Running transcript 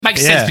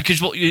makes sense because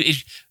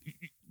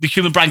the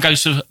human brain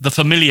goes to the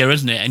familiar,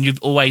 isn't it? And you've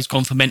always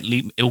gone for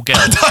mentally ill girl.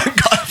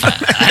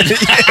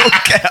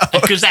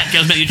 Because that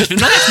girl's mentally just no,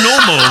 that's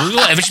normal.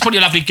 Whatever. She's probably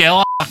a lovely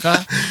girl.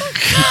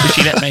 Did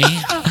she let me?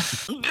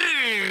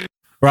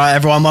 Right,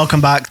 everyone,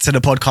 welcome back to the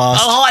podcast.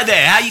 Oh, hi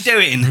there. How you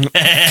doing?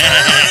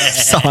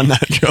 So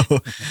unnatural.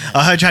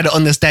 I heard you had it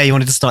on this day you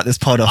wanted to start this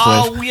pod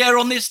off with. Oh, yeah,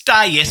 on this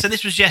day, yeah. So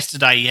this was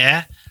yesterday,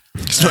 yeah?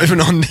 It's not even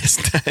on this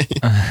day.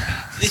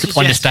 This was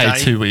on yesterday.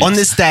 this day, 2 weeks. On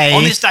this day,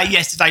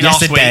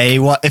 last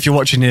week. What if you're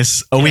watching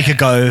this a week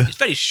ago? It's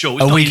very short.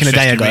 It's a not week and a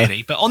day ago.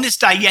 Really. But on this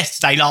day,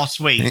 yesterday, last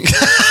week.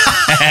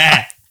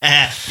 Yeah.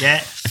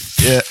 Yeah,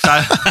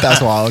 So,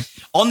 that's wild.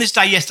 on this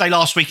day, yesterday,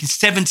 last week in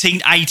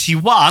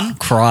 1781.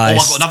 Christ.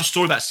 Oh, I've got another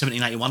story about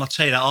 1781. I'll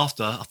tell you that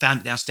after. I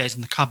found it downstairs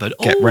in the cupboard.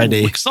 Get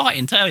ready.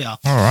 Exciting, tell you. All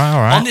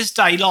right. On this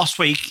day, last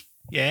week,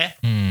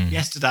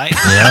 yesterday.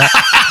 Yeah.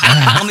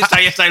 On this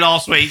day, yesterday,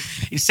 last week,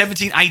 in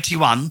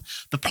 1781,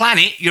 the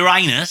planet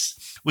Uranus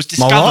was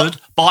discovered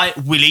by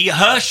Willy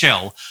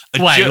Herschel.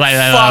 Wait.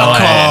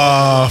 Fuck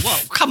off. Well,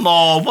 come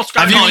on, what's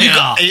going on here?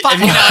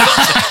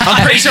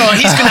 I'm pretty sure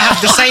he's going to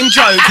have the same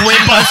joke we're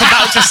both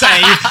about to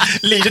say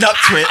leading up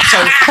to it.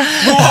 So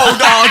we'll hold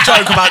our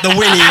joke about the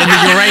Willy and the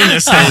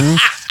Uranus thing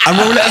and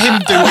we'll let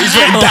him do what he's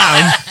written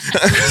down.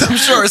 I'm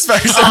sure it's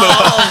very similar.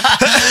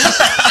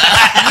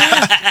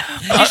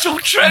 It's all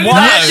true.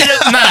 Why did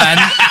a man,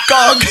 Go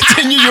on,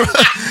 continue.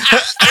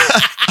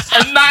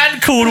 a man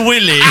called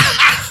Willy,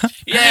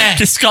 Yeah.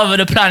 discovered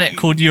a planet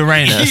called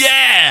Uranus?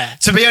 Yeah.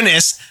 To be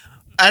honest,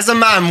 as a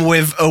man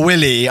with a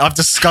Willy, I've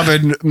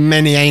discovered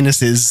many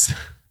anuses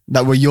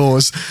that were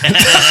yours. What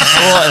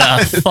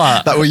the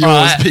fuck? That were yours,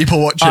 All right.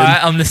 people watching. All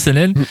right, I'm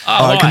listening.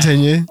 All right,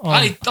 continue.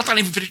 I didn't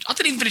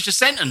even finish the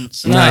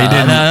sentence. No, you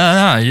didn't.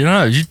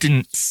 No, you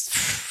didn't.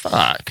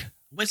 Fuck.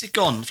 Where's it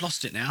gone? I've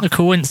lost it now. The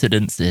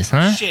coincidences,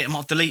 huh? Shit, I might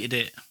have deleted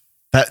it.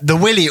 But the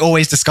Willy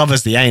always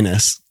discovers the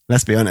anus,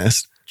 let's be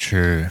honest.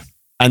 True.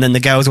 And then the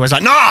girl's always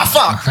like, nah,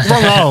 fuck,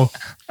 wrong hole.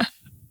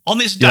 On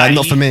this day, You're like,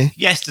 not for me.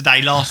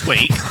 Yesterday, last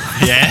week,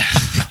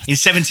 in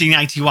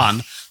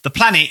 1781, the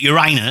planet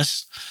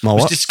Uranus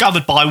was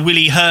discovered by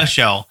Willy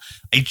Herschel,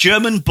 a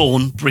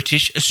German-born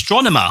British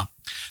astronomer.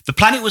 The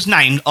planet was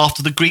named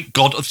after the Greek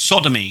god of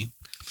Sodomy.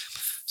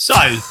 So,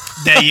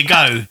 there you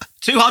go.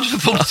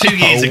 242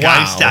 years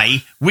ago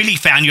today, Willy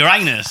found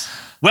Uranus.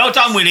 Well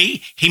done,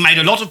 Willy. He made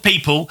a lot of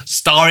people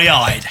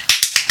starry-eyed.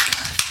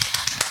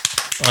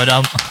 Well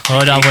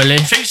done, Willy.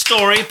 True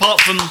story,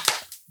 apart from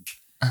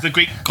the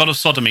Greek god of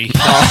Sodomy.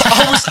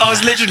 I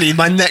was literally,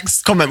 my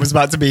next comment was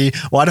about to be,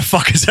 why the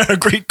fuck is there a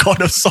Greek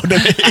god of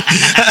Sodomy?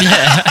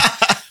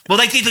 Well,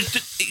 they did,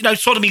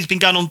 Sodomy's been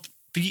going on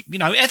for,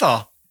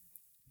 ever.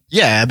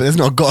 Yeah, but there's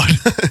not a god.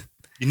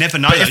 You never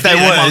know. But if there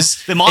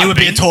was, there might it would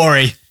be a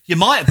Tory. You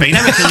might have been.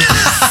 I'm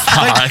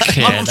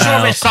sure I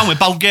read no. somewhere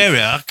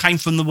Bulgaria came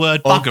from the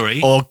word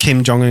buggery. Or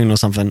Kim Jong-un or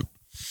something.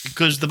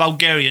 Because the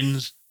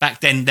Bulgarians,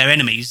 back then, their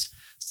enemies,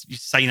 you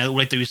say, all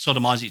they do is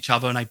sodomise each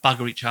other and they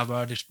bugger each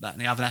other, this, that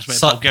and the other. That's where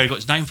Bulgaria got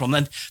its name from.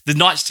 Then the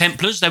Knights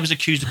Templars, they was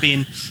accused of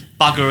being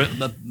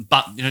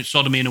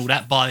sodomy and all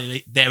that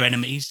by their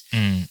enemies.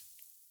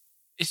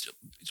 It's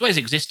always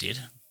existed.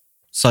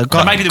 So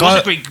maybe there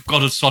was a Greek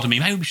god of sodomy.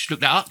 Maybe we should look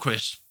that up,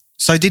 Chris.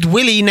 So did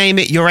Willy name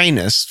it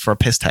Uranus for a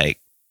piss take?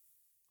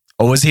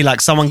 Or was he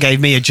like, someone gave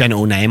me a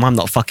genital name, I'm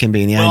not fucking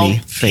being the only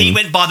thing? He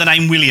went by the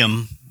name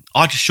William.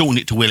 I just shortened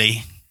it to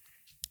Willy.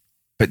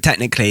 But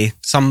technically,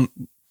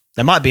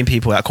 there might have been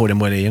people that called him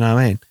Willy, you know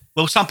what I mean?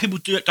 Well, some people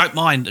don't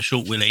mind a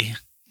short Willy.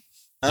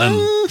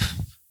 Yeah,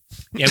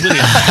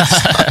 William.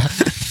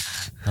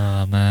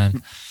 Oh,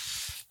 man.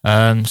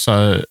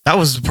 So that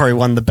was probably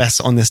one of the best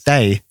on this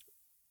day.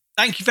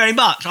 Thank you very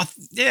much. And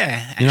You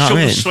know short what I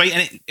mean? and sweet,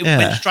 and it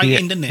went straight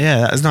in, didn't it? Yeah,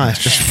 that was nice.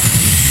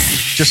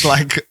 Just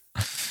like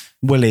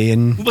Willy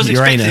and We wasn't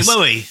Uranus. expecting it,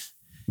 were we?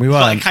 We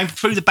Like weren't. it came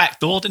through the back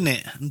door, didn't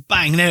it? And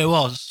bang, there it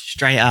was.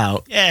 Straight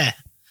out. Yeah.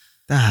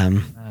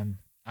 Damn.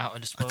 out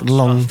of this Like world. a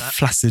long, stuff,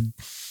 flaccid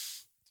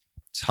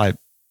type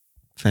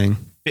thing.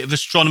 Bit of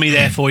astronomy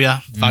there for you,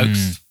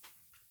 folks.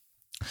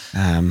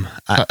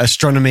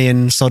 Astronomy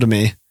and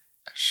sodomy.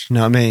 You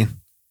know what I mean?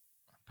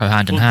 Go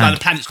hand in Well, hand. the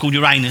planet's called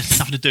Uranus.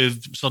 Nothing to do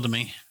with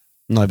sodomy.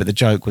 No, but the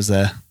joke was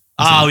there.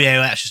 Oh, yeah,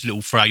 well, that's just a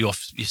little throw you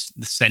off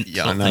the scent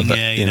Yeah, I sort of know, thing. but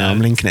Yeah, you know, I'm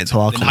linking it to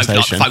our Then hope,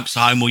 conversation. like, folks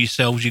at home or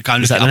yourselves, you go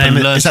and Is look that it the up name?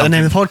 and learn Is that the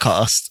name of something. the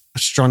podcast?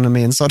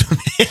 Astronomy and sodomy.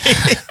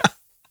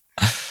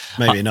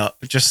 Maybe not.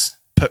 Just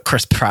put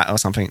Chris Pratt or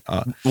something.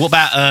 What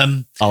about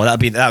that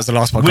was the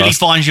last podcast. Willy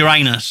finds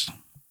Uranus?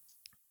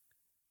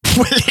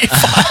 Willy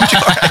finds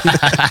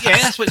Uranus. Yeah,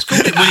 that's what it's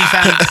called.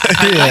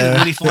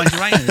 Willy finds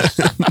Uranus.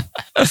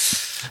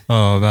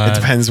 Oh, man. It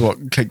depends what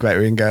clickbait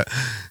we can get.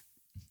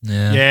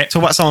 Yeah. Yeah.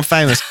 Talk about someone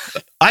famous.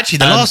 Actually,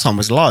 the last one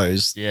was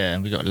loads. Yeah,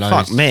 we got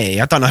loads. Fuck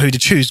me. I don't know who to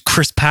choose.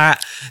 Chris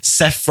Pratt,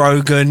 Seth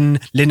Rogen,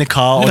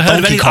 Lineker, or Never heard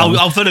of Donkey any- Kong.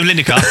 I've heard of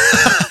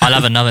Lineker. I'll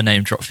have another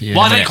name drop for you.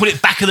 Why in a don't they minute. call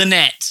it back of the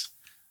net?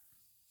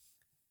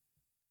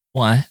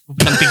 Why? We've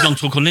done a big long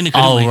talk on Lineker.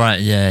 Oh, didn't we? right,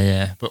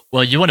 yeah.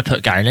 But you want to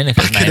put Gary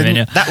Lineker's name in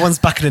it. That one's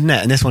back of the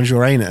net, and this one's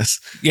Uranus.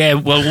 Yeah,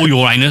 well, all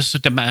Uranus.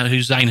 It doesn't matter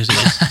whose anus it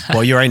is.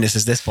 Well, Uranus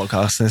is this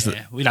podcast.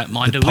 Yeah, we don't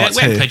mind it. part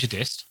We're two.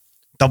 prejudiced.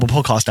 Double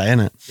podcast day, isn't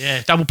it?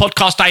 Yeah, double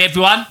podcast day,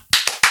 everyone.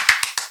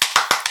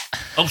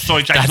 Oh,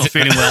 sorry, Jake's not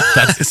feeling well.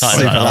 That's It's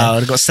super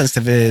loud. I've got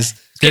sensitive ears.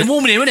 It's getting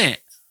warm in here, isn't it?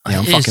 Yeah,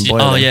 I'm It fucking is.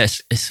 boiling. Oh, yeah,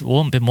 it's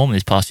been warm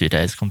these past few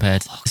days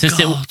compared. It's just,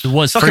 God. it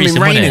was Fucking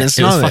freezing, raining wasn't and it?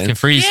 It was snowing. fucking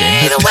freezing.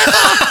 Yeah, the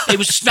weather. It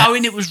was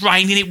snowing. It was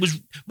raining. It was.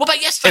 What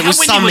about yesterday? It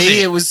was How windy sunny. was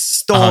It it? was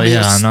stormy. Oh,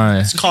 yeah, I know.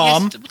 It's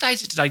calm. What day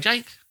is it today,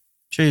 Jake?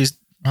 Tuesday.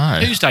 No.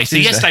 Tuesday. So Tuesday.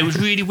 yesterday was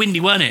really windy,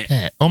 weren't it?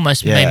 Yeah,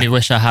 almost Yeah. made me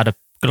wish I had a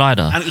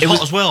glider. And it was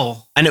hot as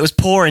well. And it was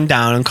pouring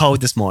down and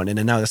cold this morning,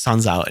 and now the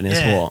sun's out and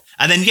it's hot.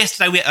 And then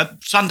yesterday,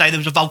 Sunday, there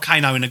was a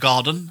volcano in the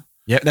garden.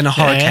 Yep. Then a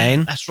hurricane,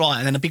 Yeah, that's right.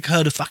 And then a big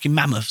herd of fucking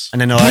mammoths. and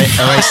then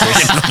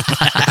Oasis.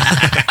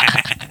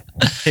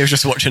 He was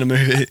just watching a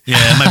movie.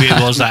 Yeah, maybe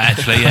it was that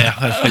actually. Yeah,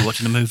 hopefully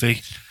watching a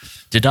movie.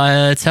 Did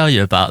I tell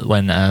you about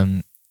when?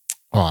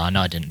 Well, I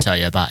know I didn't tell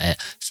you about it.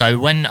 So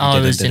when I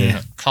didn't, was did in you?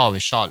 the car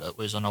with Charlotte,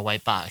 was on our way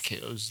back.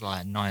 It was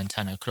like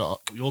 9-10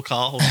 o'clock. Your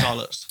car or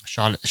Charlotte's?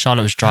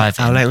 Charlotte was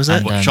driving. How late was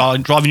it? and,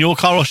 What, driving your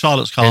car or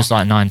Charlotte's it car? was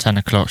like 9-10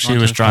 o'clock. She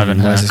 9, was 10 driving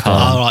her Where's his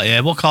car. Oh, right,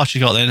 yeah. What car she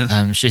got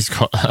then? She's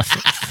got.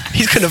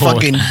 He's gonna Ford.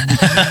 fucking.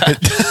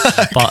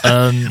 But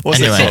What's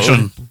anyway, it?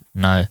 Citroen?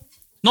 no,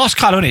 Nice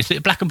colour, isn't it? It's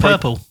black and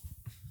purple.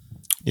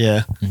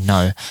 Yeah.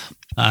 no.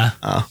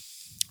 Oh.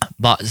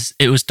 But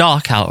it was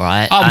dark out,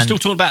 right? Oh, we're And still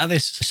talking about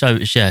this. So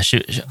yeah, she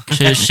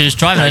was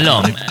driving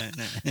along,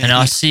 and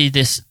I see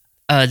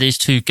these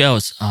two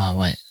girls. Oh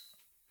wait,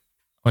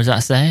 what does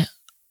that say?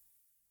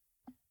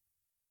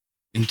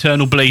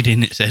 Internal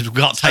bleeding, it says. We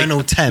can't take,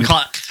 Internal temp. we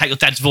can't take your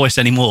dad's voice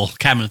anymore.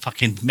 Camera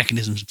fucking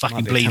mechanisms fucking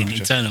Might be bleeding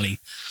temperature. internally.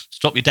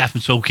 Stop your dad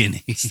from talking.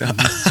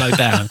 Slow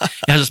down.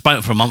 He hasn't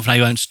spoken for a month, now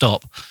he won't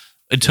stop.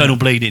 Internal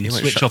bleeding. won't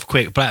Switch shut- off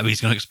quick.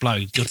 Battery's going to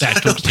explode. Your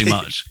dad talks too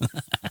much.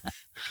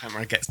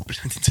 Camera gets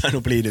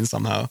internal bleeding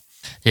somehow.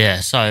 Yeah.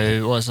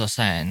 So what was I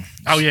saying?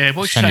 Oh, yeah. What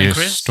was you Tell you saying, a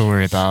Chris?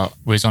 story about.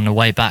 We was on the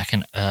way back,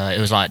 and it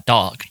was like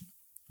dark,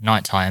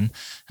 nighttime,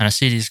 and I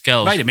see these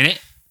girls. Wait a minute.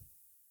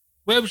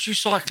 Where was you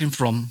cycling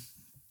from?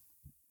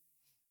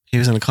 He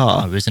was in a I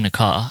car. was in a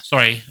car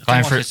Sorry. I going don't know why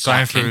I through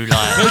said cycling.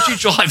 like. Where was you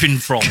driving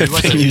from? Good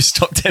thing you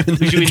stopped him in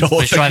the Was you in- middle.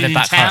 was you driving in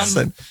back town?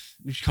 home.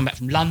 Did you come back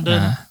from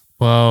London?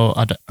 Well,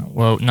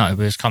 no,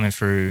 we was coming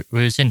through.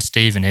 We was in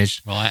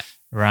Stevenage, Right.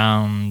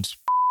 around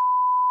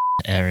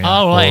area.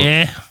 Oh, right, Or-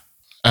 yeah.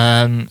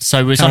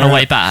 So we was on our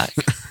way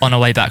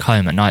back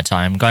home at night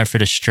time, going through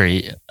the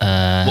street.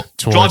 Driving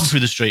Towards,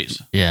 through the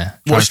streets. yeah,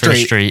 What driving through the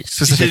street? streets.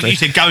 Specifically. You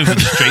said going through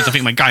the streets. I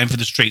think we're going through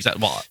the streets. That's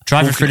what?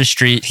 Driving through the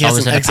streets. He I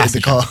was hasn't in a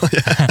exited the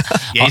passenger. car.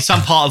 Yeah. Yeah, it's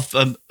some part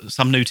of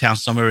some new town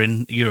somewhere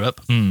in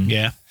Europe.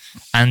 Yeah.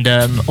 And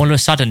all of a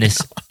sudden,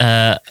 this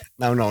Now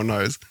no one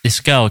knows. this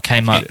girl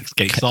came up,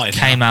 Get excited.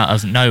 came out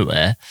of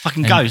nowhere.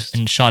 Fucking and, ghost.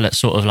 And Charlotte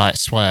sort of like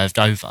swerved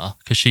over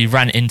because she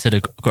ran into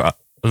the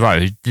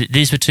road.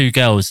 These were two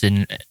girls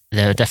they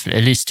were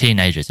definitely at least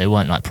teenagers. They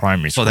weren't like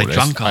primary So schoolers. they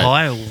drunk or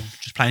high or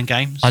just playing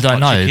games? I don't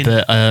Like know,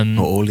 chicken? but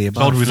Or all the Told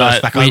above. reverse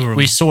like, back over 'em.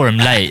 we saw him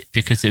late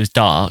because it was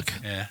dark,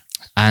 Yeah.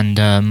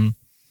 and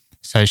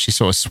so she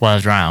sort of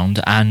swerved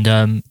around, and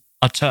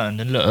I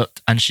turned and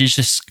looked, and she's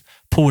just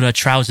pulled her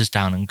trousers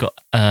down and got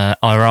her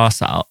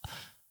ass out.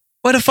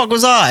 Where the fuck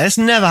was I? This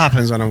never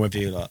happens when I'm with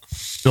you. Like.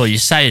 Well, you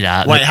say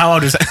that. Wait, how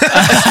old was it?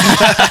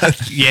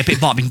 Yeah, but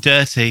it might have been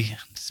dirty,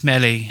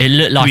 smelly. It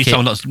looked like Maybe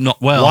someone that's not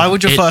well. Why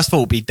would your It- first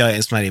thought be dirty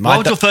and smelly? Why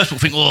would your first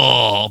think,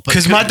 oh...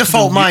 Because my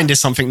default mind is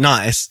something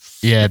nice.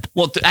 yeah,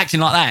 What, acting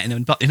like that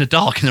in the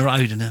dark, in the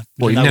road?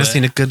 Well, you've never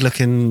seen a good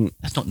looking.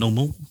 That's not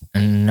normal.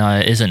 no,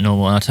 it isn't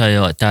normal. I'll tell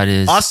you what, that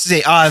is.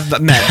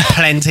 I've met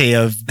plenty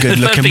of good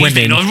looking First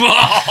thing you women. think,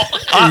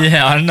 "Whoa."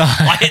 yeah, I know.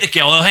 I hit the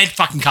girl, her head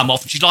fucking come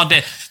off, and she's lying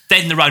there,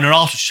 dead in the road, and her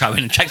arse was showing,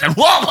 and checks out,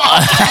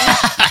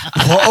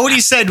 whoa! What all he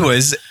said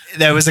was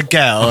there was a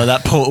girl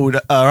that pulled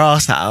her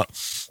ass out.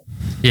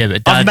 Yeah,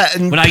 but I've Dad,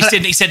 met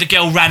When he said the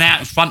girl ran out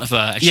in front of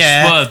her, and she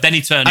Yeah. swerved, then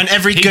he turned. and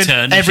every he good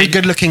turned, and she-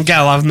 good looking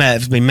girl I've met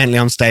has been mentally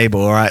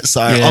unstable. All right,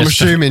 so Yeah, I'm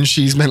so- assuming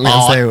she's mentally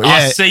Oh, unstable. I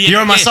Yeah, see, you're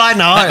on my side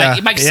now, That aren't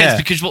you? It makes Yeah.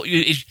 sense because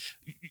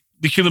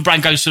the human brain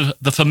goes to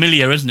the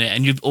familiar, isn't it?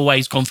 And you've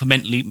always gone for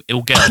mentally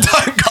ill girl.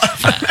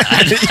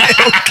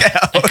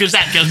 Because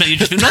that girl's mentally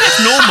just no,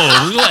 that's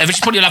normal. Whatever. She's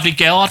probably a lovely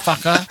girl. I'd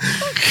fuck her.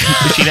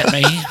 If she let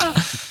me.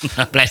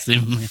 Bless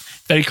him.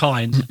 Very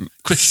kind.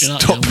 Christian.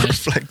 aren't Stop they,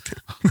 almost? reflecting.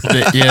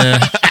 but, yeah,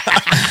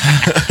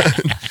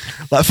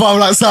 Like father,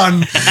 like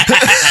son.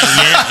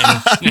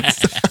 Yeah.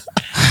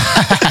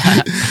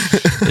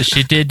 but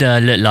she did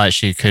look like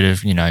she could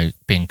have,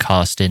 been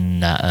cast in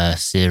that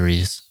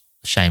series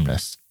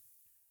Shameless.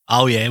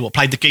 Oh yeah. What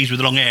played the geese with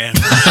the long hair?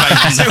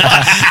 That's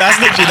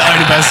literally the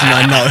only person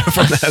I know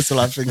from there. That's all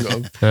I think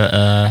of.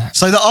 But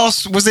So the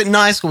ass, was it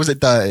nice or was it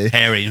dirty?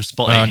 Hairy and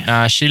spotty.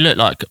 she looked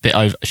like a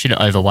bit she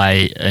looked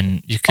overweight,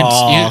 and you could.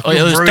 Oh,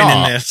 it was ruining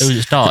dark. this. It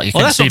was dark. You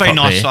Well, couldn't that's see not very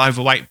properly. nice for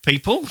overweight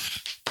people.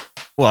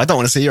 Well, I don't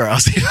want to see your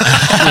ass either.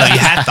 Well, you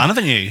have done,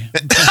 haven't you?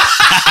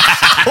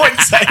 I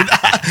wouldn't say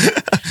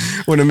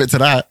that. Wouldn't admit to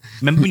that.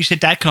 Remember when you said,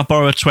 Dad, can I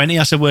borrow a 20?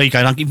 I said, where you go?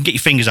 You can get your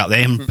fingers up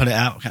there and pull it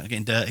out.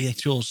 Getting dirty.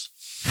 It's yours.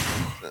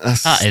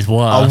 That is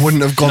worse. I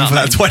wouldn't have gone for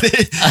that 20.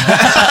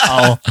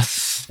 Oh.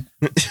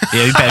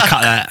 Yeah, we better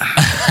cut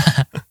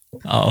that.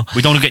 Oh.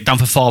 We don't want to get done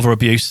for father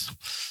abuse.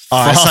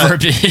 All right, Father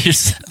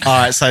abuse.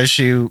 All right, so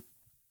she...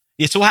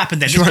 Yeah, so what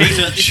happened then?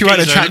 She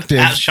went attractive.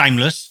 That's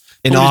shameless.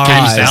 In our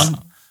eyes.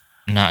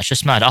 No, it's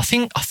just mad. I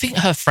think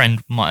her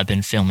friend might have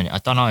been filming it. I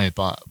don't know,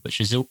 but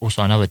which is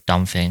also another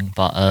dumb thing.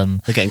 But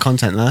they're getting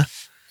content there.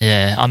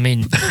 Yeah, I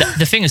mean,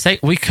 the thing is,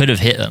 we could have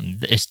hit them.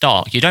 It's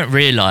dark. You don't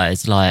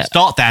realise, like... It's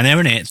dark down there,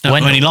 isn't it? It's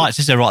not any lights,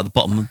 is there, right at the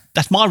bottom?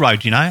 That's my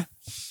road, you know?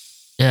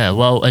 Yeah,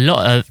 well, a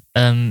lot of...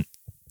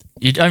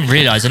 you don't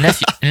realise,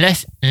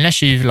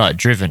 unless you've, like,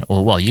 driven,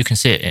 or, well, you can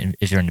see it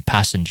if you're in the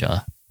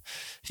passenger.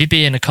 If you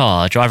be in a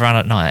car, drive around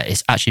at night,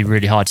 it's actually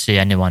really hard to see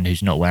anyone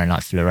who's not wearing,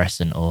 like,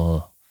 fluorescent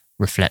or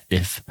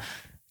reflective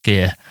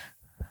gear.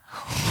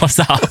 What's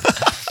up?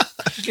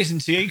 Just listen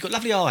to you. You've got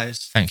lovely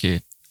eyes. Thank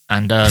you.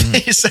 And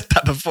you said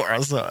that before, I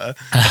saw.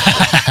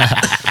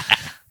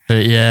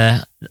 But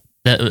yeah,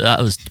 that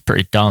was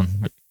pretty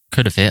dumb.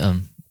 Could have hit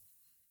them.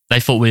 They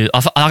thought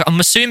I'm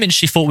assuming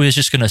she thought we was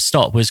just going to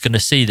stop. We was going to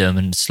see them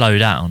and slow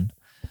down.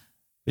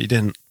 But you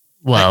didn't.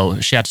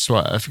 Well, she had to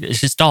swerve. It's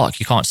just dark.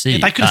 You can't see. Yeah,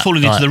 they could have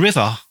fallen into the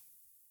river.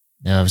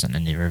 No, it wasn't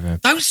in the river.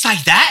 Don't say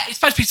that. It's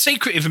supposed to be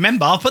secretive,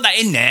 remember? I'll put that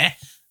in there.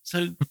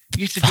 So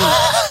you should go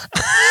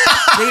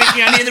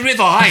near the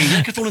river, hey?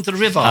 You could fall into the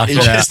river. He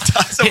just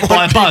doesn't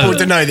want people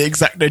to know the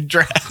exact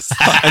address.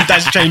 And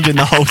that's changing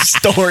the whole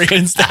story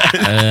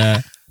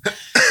instead.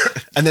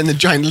 And then the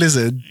giant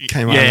lizard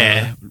came out.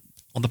 Yeah,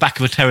 on the back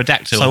of a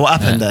pterodactyl. So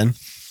what happened then?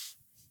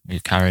 We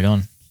carried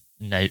on.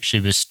 No, she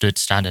was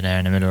standing there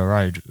in the middle of the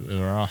road with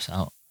her ass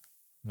out,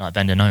 like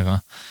bending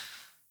over.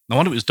 No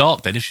wonder it was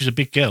dark then. If she's a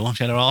big girl,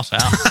 she had her ass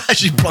out.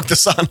 She blocked the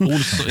sun.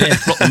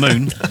 Blocked the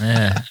moon.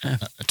 Yeah,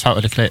 a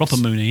total eclipse. Proper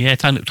moony, yeah.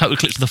 Total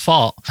eclipse of the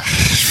fart.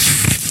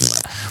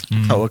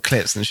 Total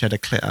eclipse, and she had a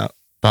clit out.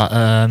 But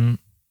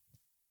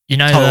you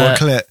know,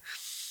 total clit.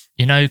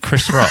 You know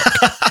Chris Rock.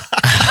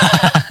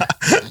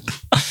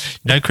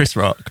 Chris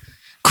Rock.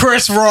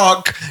 Chris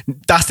Rock.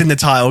 That's in the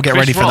title. Get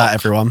ready for that,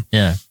 everyone.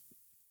 Yeah.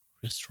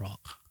 Chris Rock.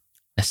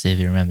 Let's see if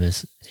he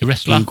remembers. The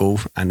wrestler. Google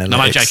analytics. No,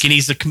 I'm joking.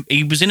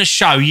 He was in a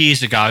show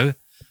years ago.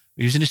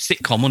 He was in a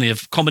sitcom, wasn't he? A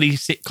comedy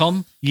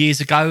sitcom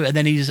years ago, and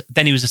then he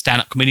was a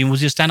stand-up comedian.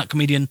 Was he a stand-up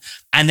comedian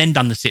and then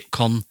done the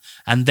sitcom,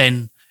 and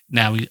then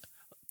now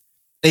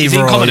he's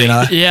in comedy? You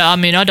know? Yeah, I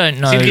mean, I don't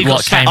know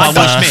what came first.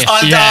 first.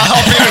 I'll be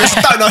honest,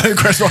 I don't know who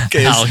Chris Rock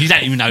is. No, you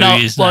don't even know who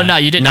he is. Well, no,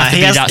 you didn't have to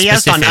be that specific. He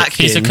has done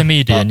acting. He's a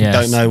comedian, yes.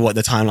 Don't know what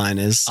the timeline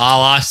is. Oh,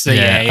 I see.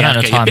 Yeah. I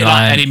don't know A bit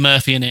like Eddie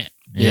Murphy, in it.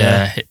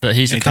 Yeah, but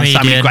he's a comedian.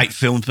 Done so many great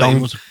films, but he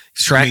was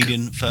Shrek. a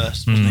comedian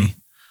first, wasn't he?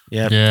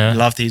 Yeah,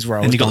 loved his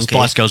role. And he got the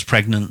Spice Girls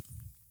pregnant.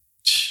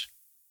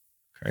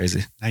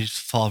 Crazy. He's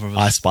father of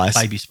Ice Spice.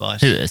 Baby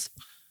Spice. Who is?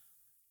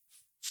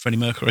 Freddie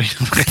Mercury.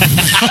 What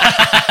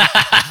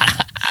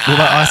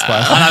about Ice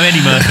Spice? I know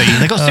Eddie Murphy.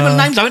 They've got similar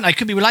names, haven't they?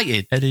 Could be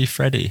related. Eddie,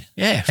 Freddie.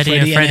 Yeah, Eddie Freddie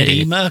and Freddie.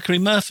 Eddie Mercury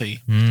Murphy.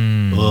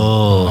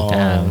 Oh,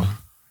 damn.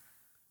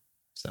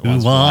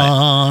 Who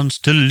wants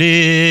to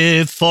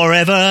live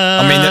forever?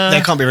 I mean,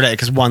 they can't be related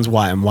because one's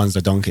white and one's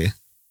a donkey.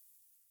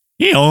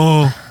 Yeah.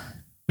 What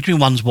do you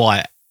mean one's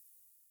white?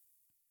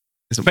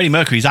 Freddie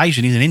Mercury's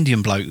Asian. He's an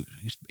Indian bloke.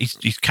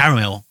 He's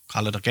caramel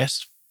coloured, I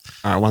guess.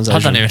 All right, one's I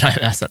Asian. don't even know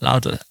if that's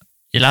allowed. You're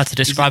allowed to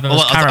describe him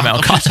as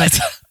caramel coloured.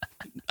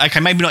 Okay,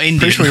 maybe not Indian.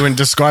 Pretty sure we wouldn't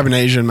describe an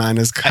Asian man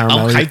as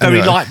caramel. Okay,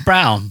 very light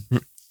brown.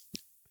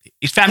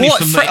 His family's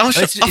from...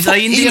 Is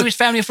they India his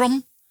family are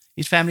from?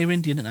 His family are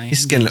Indian, aren't they?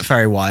 His skin looked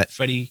very white.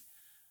 Freddie's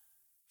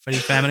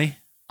family?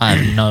 I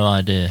have no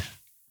idea.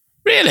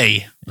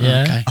 Really?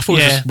 Yeah. Okay. I thought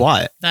he was just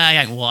white. Nah, he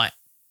ain't white.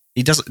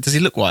 Does he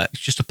look white?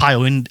 He's just a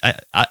pale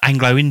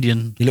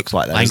Anglo-Indian. He looks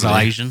white though.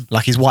 Anglo-Asian.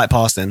 Like he's white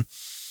passing.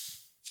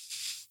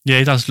 Yeah,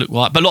 he does look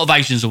white. But a lot of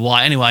Asians are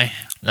white anyway.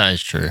 That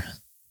is true.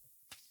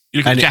 You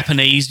look at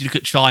Japanese, you look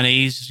at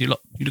Chinese, you look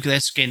at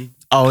their skin.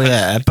 Oh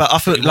yeah, but I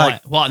feel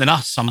like whiter than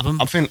us, some of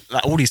them. I think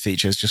like all these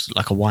features just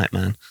like a white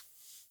man.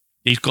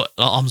 He's got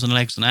arms and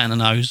legs and that and a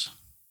nose.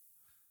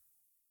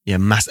 Yeah,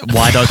 massive,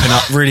 wide open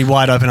up, really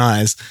wide open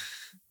eyes.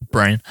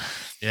 Brain.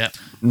 Yeah.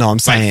 No, I'm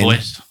saying Great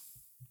voice.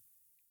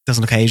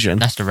 Doesn't look Asian.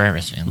 That's the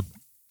rarest thing.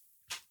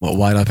 What,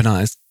 wide open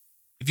eyes?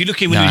 If you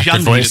look in when he was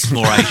younger, he looks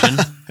more Asian.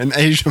 An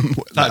Asian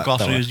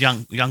photograph when he was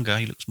younger,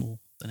 he looks more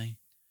than he.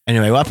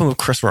 Anyway, what happened with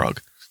Chris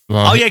Rock?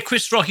 Well,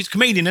 Chris Rock, he's a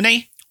comedian, isn't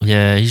he?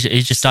 Yeah,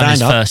 he's just done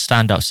his first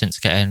stand-up since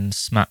getting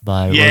smacked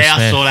by Will Smith.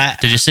 I saw that.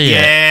 Did you see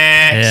it?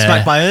 Yeah.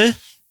 Smacked by who?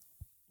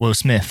 Will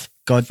Smith.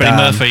 God Freddie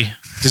damn. Murphy.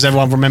 Does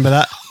everyone remember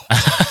that?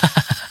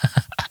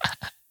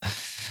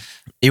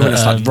 He wouldn't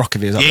have started rock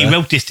if he was up there. He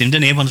well dissed him,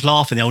 didn't he? Everyone's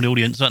laughing, the old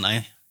audience, aren't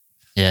they?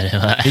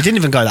 Yeah. He didn't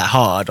even go that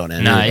hard on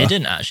him. No, he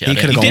didn't actually.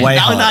 He could have gone way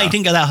harder. No, he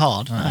didn't go that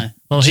hard. No.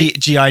 Well,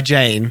 G.I.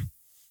 Jane.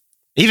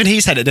 Even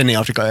he said it, didn't he?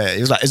 After he got it,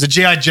 he was like, "It's a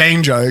GI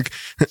Jane joke."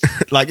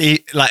 like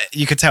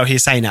you could tell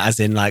he's saying it as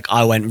in like,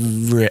 "I went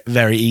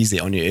very easy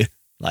on you,"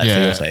 like for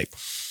your sake.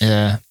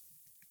 Yeah,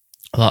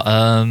 but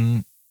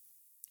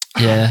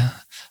yeah.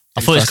 I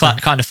thought it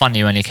was kind of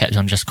funny when he kept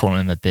on just calling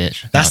him a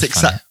bitch. That's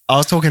I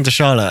was talking to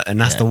Charlotte, and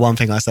that's the one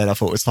thing I said I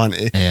thought was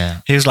funny.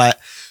 Yeah, he was like,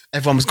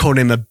 everyone was calling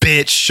him a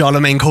bitch.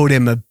 Charlemagne called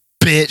him a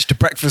bitch. The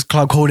Breakfast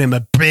Club called him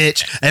a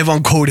bitch.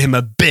 Everyone called him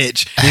a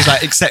bitch. And he's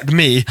like, except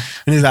me.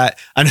 And he's like,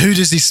 and who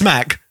does he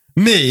smack?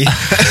 Me.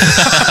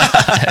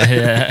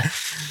 yeah.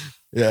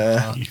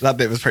 Yeah, that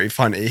bit was pretty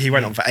funny. He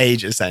went on for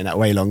ages saying that,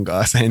 way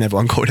longer, saying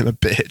everyone called him a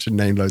bitch and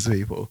named loads of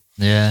people.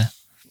 Yeah.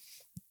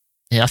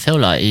 Yeah, I feel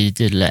like he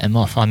did let him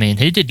off. I mean,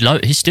 he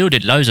still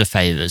did loads of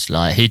favours.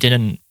 Like, he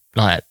didn't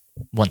like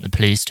want the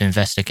police to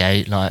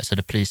investigate, like, so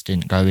the police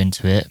didn't go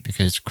into it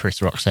because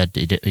Chris Rock said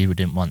he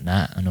didn't want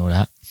that and all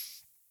that.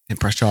 Didn't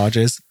press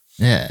charges.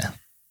 Yeah,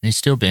 he's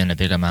still being a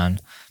bigger man.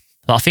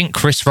 But I think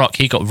Chris Rock,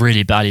 he got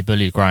really badly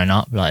bullied growing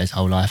up, like his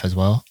whole life as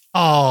well.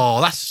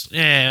 Oh, that's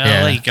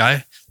there you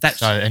go.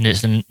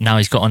 Now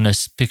he's got on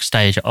this big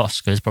stage at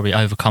Oscars, probably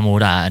overcome all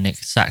that, and the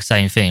exact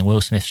same thing.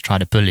 Will Smith's tried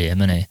to bully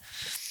him, isn't he?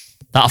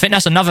 I think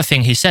that's another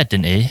thing he said,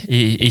 didn't he?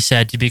 He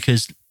said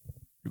because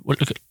look,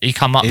 he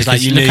come up, he's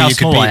like, look how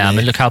small I am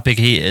and look how big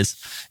he is.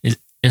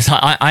 It's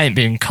like I ain't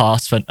being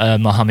cast for a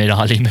Muhammad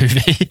Ali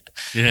movie.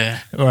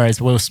 Yeah.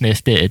 Whereas Will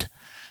Smith did.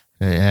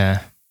 But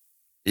yeah.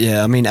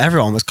 Yeah, I mean,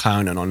 everyone was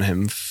clowning on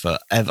him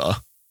forever.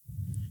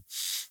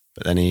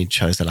 But then he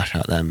chose to lash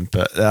out them.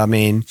 But I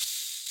mean,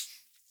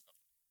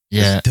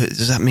 yeah.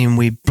 Does that mean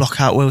we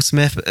block out Will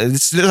Smith? It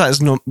looks like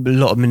there's not a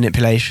lot of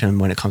manipulation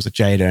when it comes to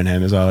Jada and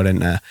him as well, didn't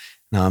there?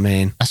 You know what I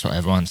mean? That's what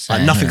everyone's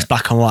saying. Like, nothing's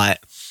black and white.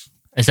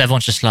 Is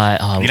everyone's just like,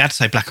 oh, you'd have to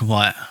say black and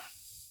white.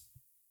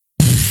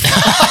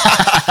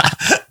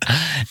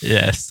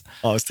 Yes.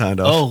 I was turned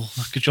off.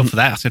 Oh, good job for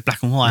that. I said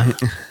black and white.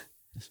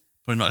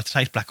 Probably not to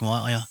taste black and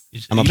white, are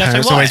you? And my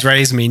parents always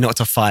raised me not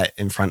to fight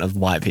in front of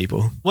white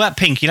people. Well,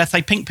 pink. You'd have to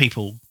say pink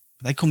people.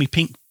 They call me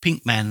pink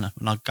man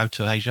when I go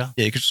to Asia.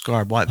 Yeah, you could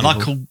describe white people.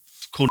 And I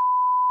call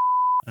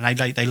and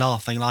they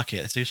laugh. They like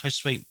it. They're so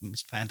sweet,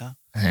 Mr. Panda.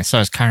 And so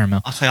is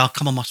Caramel. I say, oh,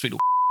 come on, my sweet little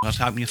I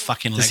say, open your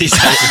fucking legs.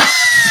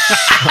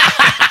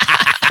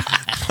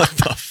 What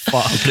the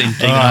fuck?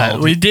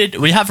 Right,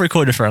 we have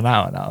recorded for an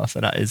hour now, so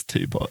that is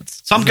 2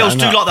 pods. Some girls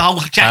do like the whole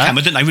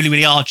jackhammer, don't they? Really,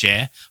 really hard,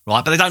 yeah,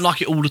 right? But they don't like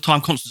it all the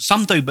time, constant.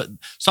 Some do, but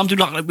some do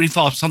like it really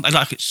fast. Some they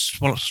like it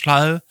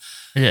slow.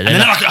 Yeah, and then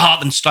they like it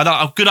hard and slow. They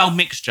like a good old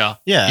mixture.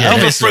 Yeah,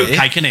 it's a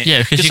fruitcake, isn't it? Yeah,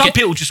 because some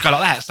people just go like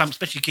that. Some,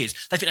 especially kids,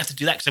 they think they have to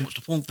do that because they watch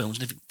the porn films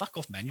and they think, "Fuck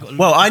off, man."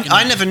 Well,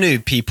 I never knew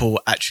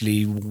people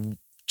actually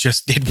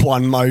just did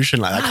one motion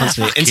like that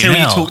constantly until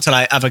you talk to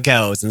like other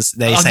girls and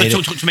they say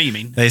talk to me. You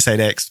mean they say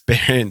they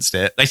experienced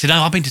it? They said,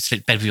 "Oh, I've been to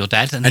sleep bed with your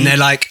dad," and they're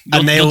like,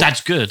 your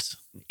dad's good."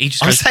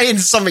 I'm saying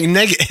something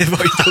negative. What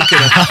are you talking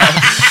about?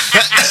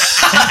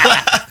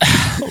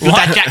 Your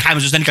dad jackhammers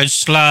just then goes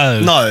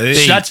slow. No,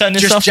 just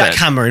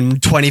jackhammering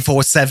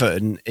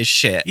 24/7 is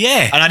shit.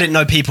 Yeah, and I didn't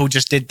know people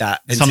just did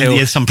that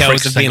until some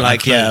girls have been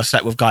like, "Yeah, I've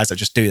slept with guys that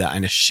just do that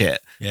and it's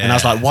shit." Yeah. And I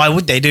was like, "Why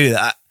would they do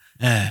that?"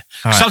 Yeah.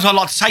 Right. Sometimes I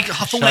like to take a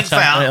full length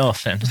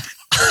out.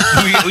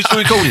 We still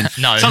recording?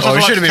 No.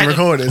 We should have been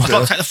recording. I'd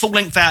like to take the full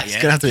length out. Yeah.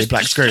 It's gonna have to be a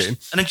black screen. And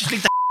then just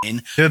leave that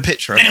in. Do a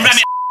picture of us. And then ram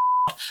it.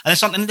 And then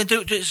something. Then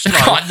do it slow.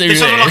 Can't do then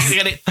something this.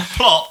 like get it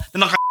plop.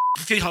 Then like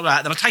a few like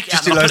that. Then I take it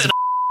out. Then I put it in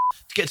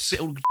to get to sit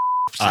all.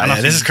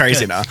 Yeah, this is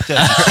crazy now.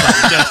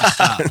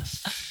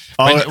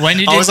 I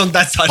was on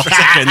Dad's side for a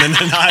second and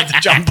then I had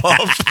to jump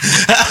off.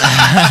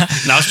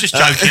 No, I was just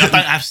joking. I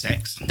don't have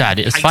sex. Dad,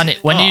 it was funny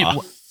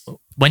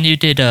when you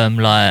did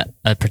like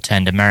a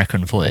pretend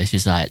American voice.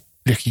 He's like,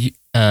 look,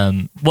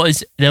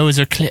 there was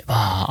a clip.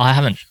 I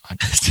haven't. I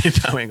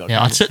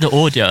took the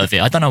audio of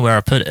it. I don't know where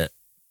I put it,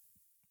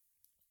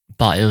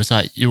 but it was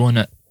like you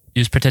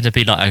was pretending to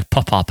be like a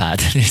pop-up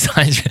ad. And he's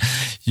like,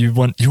 you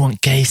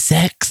want gay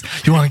sex?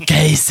 You want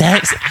gay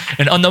sex?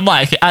 And on the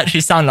mic, it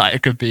actually sounded like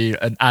it could be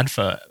an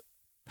advert.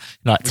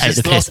 Like, take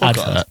the piss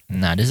advert.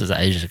 No, this is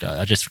ages ago.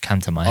 I just came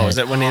to my head. Oh, is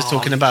it when he was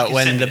talking about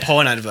when the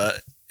porn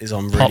advert is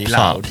on really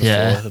loud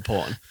before the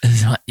porn?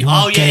 It's like, you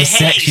want gay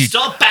sex? Hey,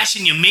 stop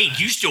bashing your meat.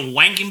 You still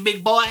wanking,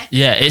 big boy?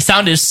 Yeah, it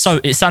sounded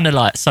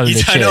like so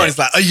legit. You know, it's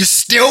like, are you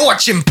still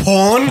watching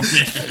porn?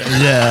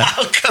 Yeah.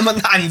 Oh, come on,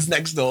 hands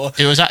next door.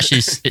 It was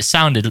actually, it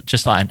sounded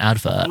just like an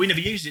advert. We never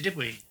used it, did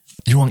we?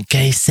 You want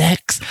gay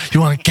sex?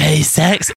 You want gay sex?